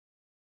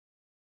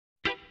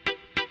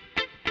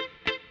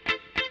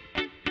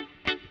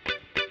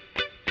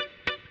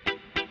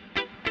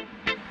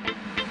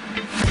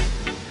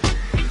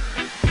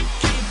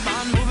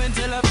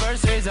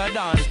days are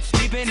done.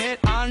 Keeping it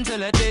on till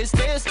the day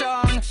stays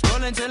strong.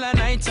 Rolling till the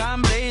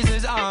nighttime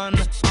blazes on.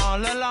 All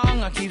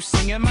along I keep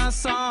singing my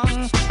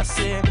song. I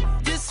say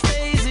this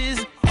phase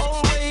is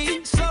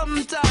always.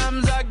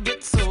 Sometimes I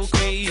get so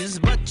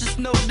crazed, but just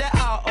know that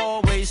I'll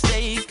always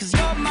stay. Cause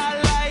you're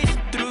my light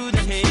through the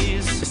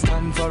haze. It's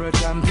time for a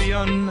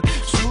champion.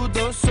 Soothe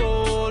the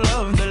soul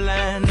of the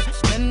land.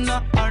 Men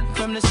the art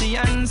from the sea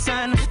and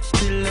sand.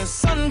 Till the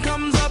sun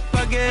comes up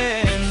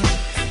again.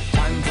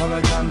 Time for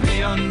a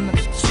champion.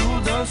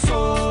 Soothe the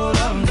soul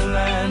of the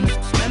land.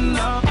 Men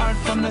the art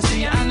from the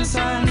sea and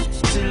sand.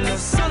 Till the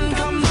sun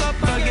comes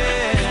up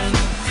again.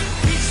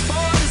 Reach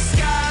for the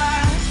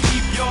sky.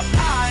 Keep your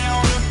eye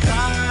on the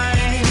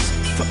prize.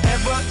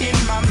 Forever in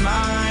my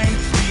mind.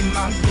 Be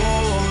my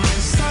golden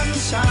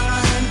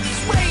sunshine.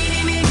 It's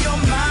raining in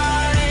your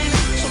mind.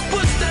 So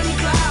push them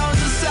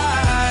clouds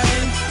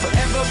aside.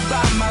 Forever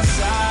by my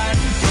side.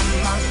 You're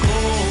my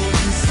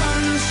golden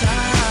sunshine.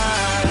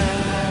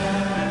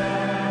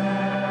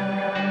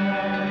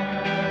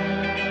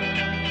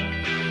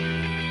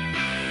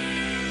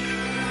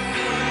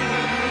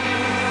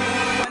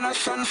 When I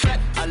sunset,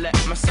 I let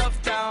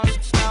myself down.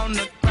 Down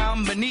the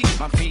ground beneath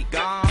my feet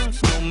gone.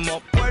 No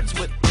more words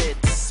with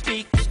it to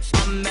speak.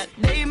 On that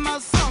day my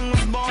song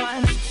was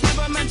born.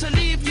 Never meant to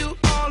leave you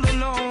all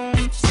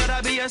alone. Said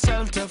I'd be a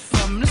shelter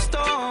from the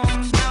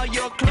storm. Now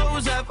your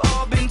clothes have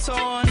all been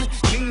torn.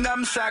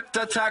 Kingdom sacked,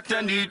 attacked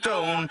and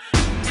dethroned.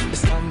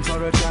 It's time for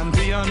a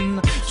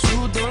champion.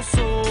 Soothe the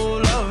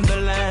soul of the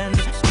land.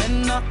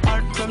 Then the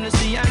art from the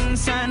sea and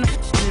sand.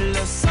 Till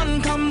the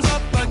sun comes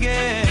up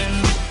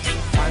again.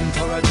 Time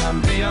for a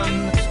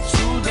champion.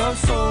 Soothe the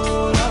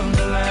soul of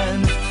the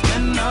land.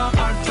 Then the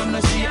art from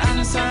the sea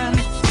and sand.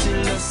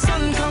 Till the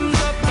sun comes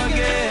up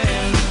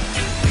again.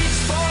 Reach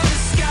for the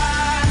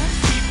sky.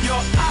 Keep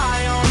your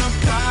eye on the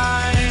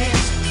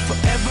prize.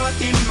 Forever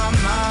in my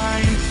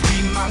mind. Be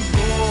my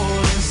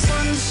golden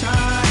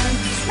sunshine.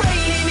 It's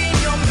raining in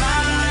your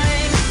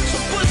mind. So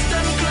push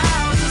them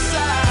clouds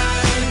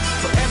aside.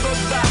 Forever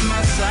by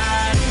my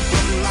side.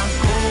 You're my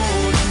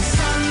golden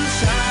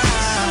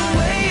sunshine.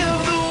 Way of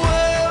the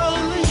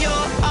world.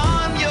 You're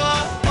on your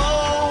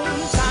own.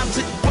 Time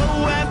to go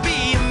and be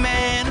a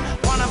man.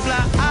 Wanna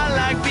fly high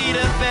like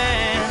Peter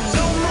Pan.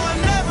 No more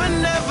never,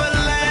 never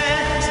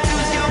land.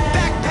 Use your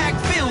backpack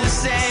filled with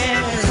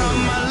sand.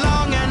 Come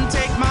along and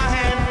take my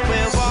hand.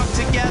 We'll walk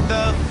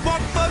together.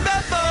 Walk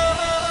forever.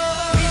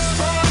 Reach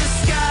for the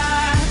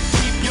sky.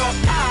 Keep your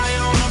eye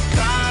on the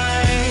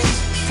prize.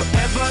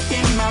 Forever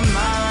in my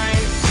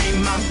mind. Be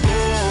my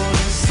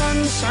golden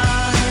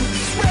sunshine.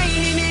 It's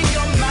raining in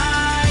your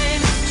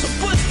mind. So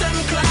push them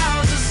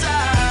clouds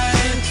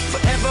aside.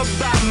 Forever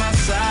by my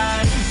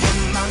side.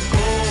 You're my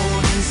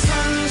golden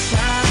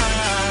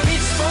sunshine.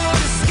 Reach for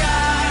the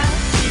sky.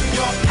 Keep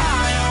your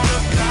eye on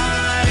the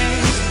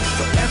prize.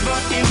 Forever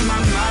in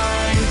my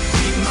mind.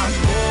 Be my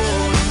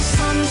golden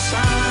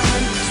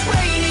sunshine. It's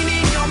raining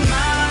in your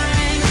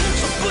mind.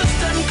 So push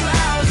them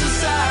clouds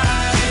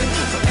aside.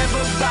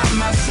 Forever by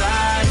my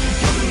side.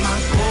 You're my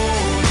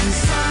golden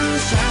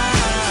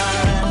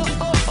sunshine.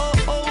 Oh, oh,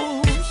 oh,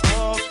 oh.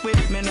 Talk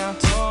with me now.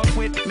 Talk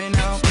with me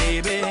now,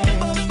 baby. Oh,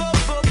 oh,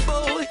 oh,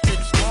 oh, oh.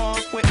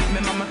 Talk with me,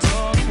 mama.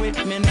 Talk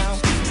with me now.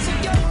 Say,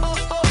 oh,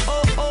 oh,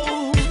 oh, oh,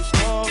 oh.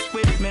 Talk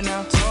with me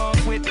now. Talk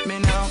with me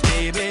now,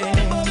 baby. Oh,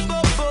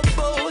 oh, oh,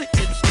 oh, oh.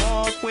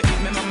 Talk with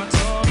me, mama.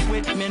 Talk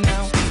with me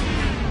now.